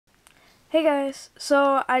Hey guys,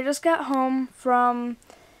 so I just got home from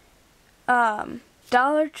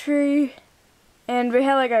Dollar Tree and we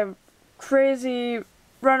had like a crazy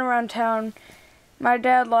run around town. My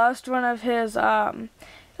dad lost one of his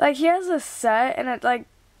like he has a set and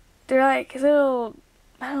they're like little,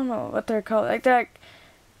 I don't know what they're called.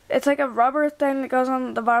 It's like a rubber thing that goes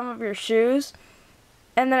on the bottom of your shoes,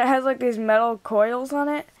 and then it has like these metal coils on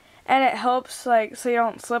it, and it helps like so you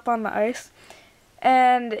don't slip on the ice.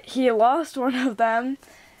 And he lost one of them,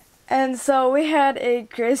 and so we had a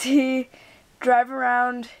crazy drive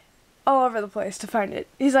around all over the place to find it.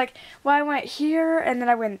 He's like, well, I went here, and then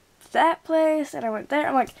I went that place, and I went there.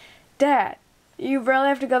 I'm like, Dad, you really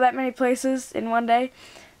have to go that many places in one day?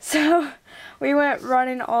 So we went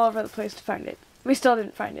running all over the place to find it. We still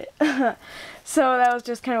didn't find it. So that was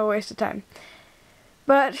just kind of a waste of time.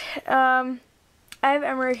 But I have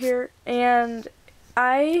Emery here, and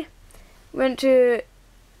I went to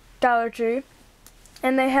Dollar Tree,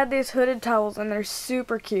 and they had these hooded towels, and they're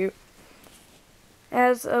super cute. It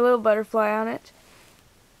has a little butterfly on it,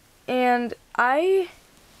 and I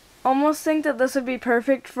almost think that this would be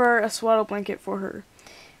perfect for a swaddle blanket for her.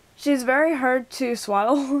 She's very hard to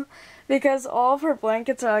swaddle because all of her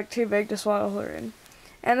blankets are like too big to swaddle her in,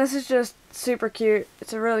 and this is just super cute.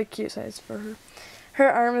 It's a really cute size for her. Her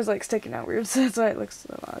arm is like sticking out weird, so that's why it looks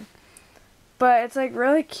so odd. But it's like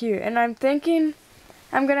really cute, and I'm thinking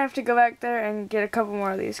I'm gonna have to go back there and get a couple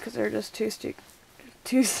more of these because they're just too stinking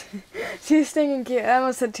cute. I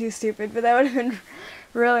almost said too stupid, but that would have been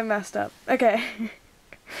really messed up. Okay,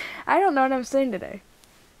 I don't know what I'm saying today,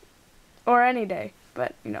 or any day,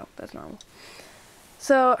 but you know that's normal.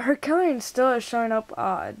 So her coloring still is showing up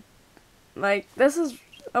odd. Like this is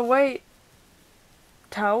a white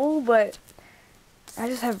towel, but I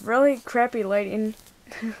just have really crappy lighting.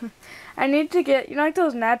 I need to get, you know, like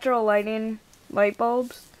those natural lighting light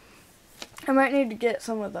bulbs? I might need to get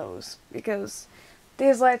some of those because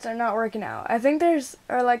these lights are not working out. I think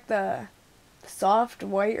are like the soft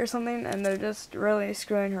white or something, and they're just really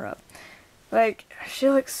screwing her up. Like, she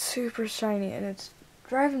looks super shiny, and it's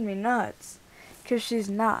driving me nuts because she's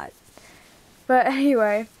not. But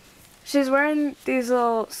anyway, she's wearing these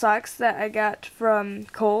little socks that I got from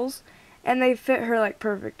Kohl's, and they fit her like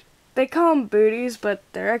perfect. They call them booties, but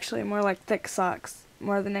they're actually more like thick socks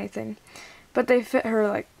more than anything. But they fit her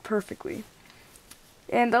like perfectly.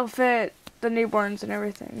 And they'll fit the newborns and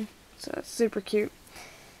everything. So it's super cute.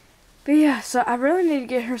 But yeah, so I really need to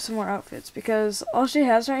get her some more outfits because all she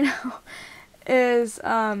has right now is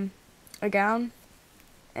a gown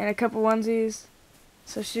and a couple onesies.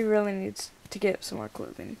 So she really needs to get some more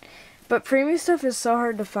clothing. But preemie stuff is so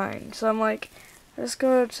hard to find. So I'm like, let's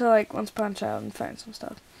go to like Once Upon a Child and find some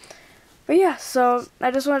stuff. But yeah, so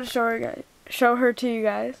I just wanted to show her to you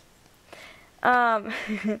guys.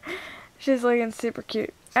 She's looking super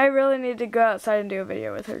cute. I really need to go outside and do a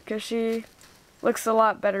video with her because she looks a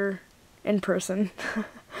lot better in person.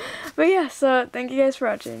 But yeah, so thank you guys for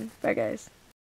watching. Bye guys.